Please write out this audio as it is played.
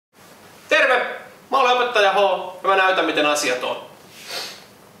Opettaja H ja mä näytän miten asiat on.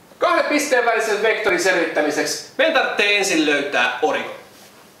 Kahden pisteen välisen vektorin selvittämiseksi meidän tarvitsee ensin löytää orio.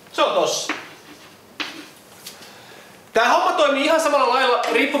 Se on tossa. Tää homma toimii ihan samalla lailla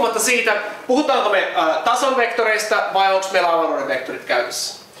riippumatta siitä, puhutaanko me tason vektoreista vai onko meillä avaruuden vektorit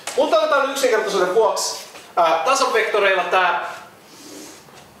käytössä. Mutta otetaan yksinkertaisuuden vuoksi tason vektoreilla tää.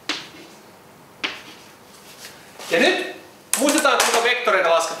 Ja nyt muistetaan kuinka vektoreita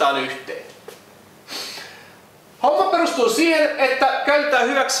lasketaan yhteen. Homma perustuu siihen, että käytetään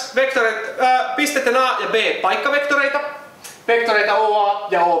hyväksi pisteiden A ja B paikkavektoreita, vektoreita OA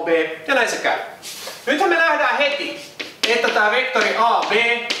ja OB ja näin se käy. Nythän me nähdään heti, että tämä vektori AB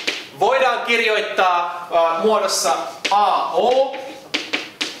voidaan kirjoittaa muodossa AO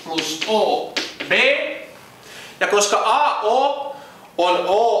plus OB. Ja koska AO on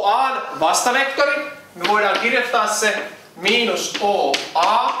OAn vastavektori, me voidaan kirjoittaa se miinus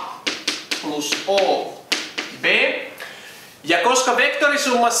OA plus OB. Ja koska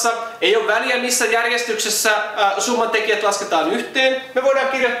vektorisummassa ei ole väliä missä järjestyksessä summan tekijät lasketaan yhteen, me voidaan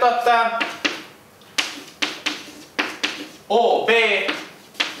kirjoittaa tämä OB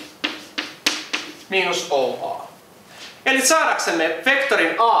miinus OA. Eli saadaksemme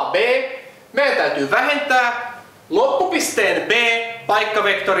vektorin AB, meidän täytyy vähentää loppupisteen B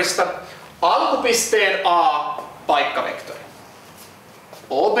paikkavektorista alkupisteen A paikkavektori.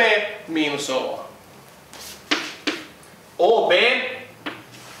 OB miinus OA. OB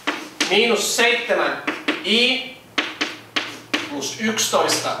miinus 7i plus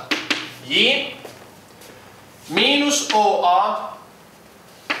 11j miinus OA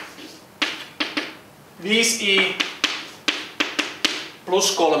 5i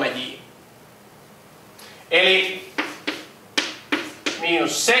plus 3j. Eli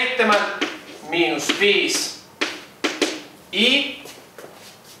miinus 7 miinus 5i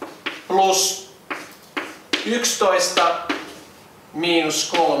plus 11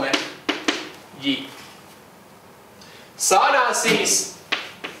 miinus 3j. Saadaan siis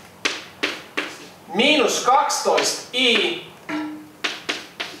miinus 12i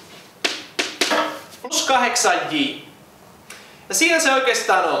plus 8j. Ja siinä se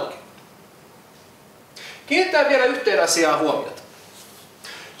oikeastaan onkin. Kiinnitetään vielä yhteen asiaan huomiota.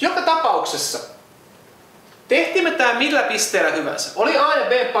 Joka tapauksessa, tehtiin me tää millä pisteellä hyvänsä, oli A ja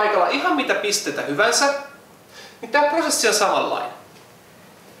B paikalla ihan mitä pisteitä hyvänsä, niin tämä prosessi on samanlainen.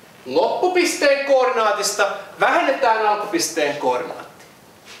 Loppupisteen koordinaatista vähennetään alkupisteen koordinaatti.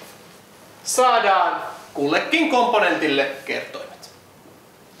 Saadaan kullekin komponentille kertoimet.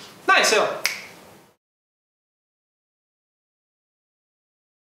 Näin se on.